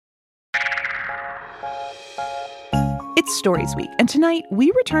It's Stories Week, and tonight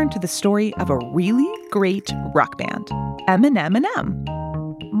we return to the story of a really great rock band, M&M.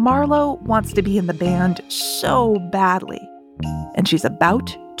 Marlowe wants to be in the band so badly, and she's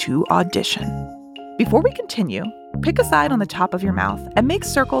about to audition. Before we continue, pick a side on the top of your mouth and make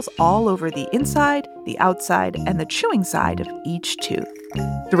circles all over the inside, the outside, and the chewing side of each tooth.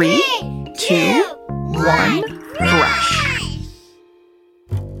 3, 2, 1, brush.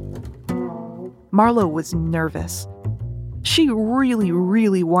 Marlowe was nervous. She really,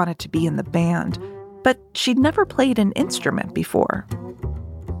 really wanted to be in the band, but she'd never played an instrument before.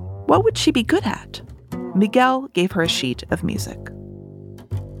 What would she be good at? Miguel gave her a sheet of music.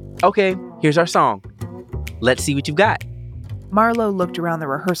 Okay, here's our song. Let's see what you've got. Marlowe looked around the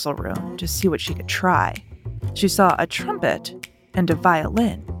rehearsal room to see what she could try. She saw a trumpet and a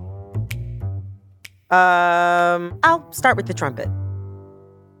violin. I'll start with the trumpet.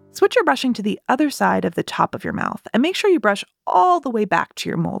 Switch your brushing to the other side of the top of your mouth and make sure you brush all the way back to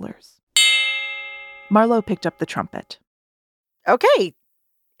your molars. Marlowe picked up the trumpet. Okay,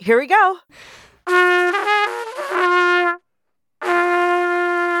 here we go.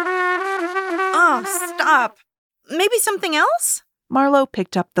 Oh, stop. Maybe something else? Marlowe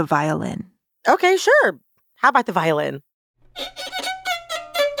picked up the violin. Okay, sure. How about the violin?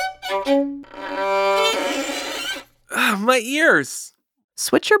 My ears.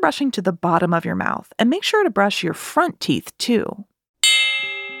 Switch your brushing to the bottom of your mouth and make sure to brush your front teeth too.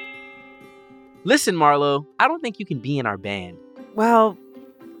 Listen, Marlowe, I don't think you can be in our band. Well,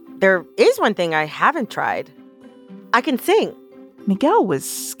 there is one thing I haven't tried. I can sing. Miguel was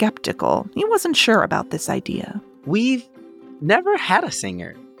skeptical. He wasn't sure about this idea. We've never had a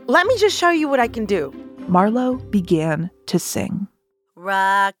singer. Let me just show you what I can do. Marlowe began to sing.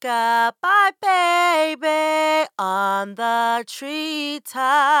 Rock-a-bye, baby, on the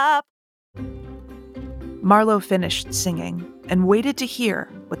treetop. Marlowe finished singing and waited to hear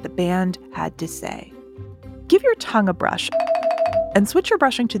what the band had to say. Give your tongue a brush and switch your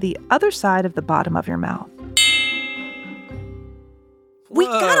brushing to the other side of the bottom of your mouth. We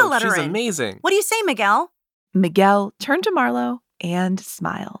gotta let her in. She's amazing. What do you say, Miguel? Miguel turned to Marlowe and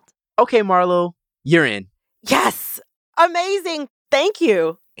smiled. Okay, Marlowe, you're in. Yes! Amazing! Thank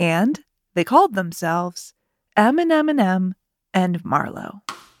you. And they called themselves M&M and Marlowe.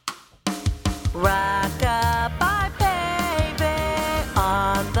 Rock-a-bye, baby,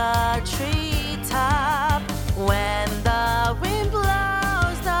 on the treetop. When the wind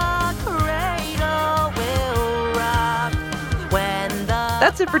blows, the cradle will rock. When the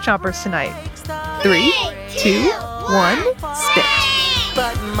That's it for Chompers tonight. 3, 2, 1, spit.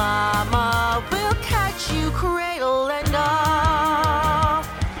 But Mama will catch you cradle and all.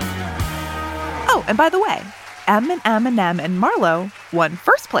 Oh, and by the way, M&M and Marlowe won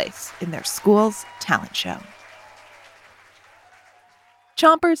first place in their school's talent show.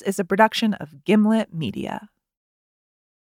 Chompers is a production of Gimlet Media.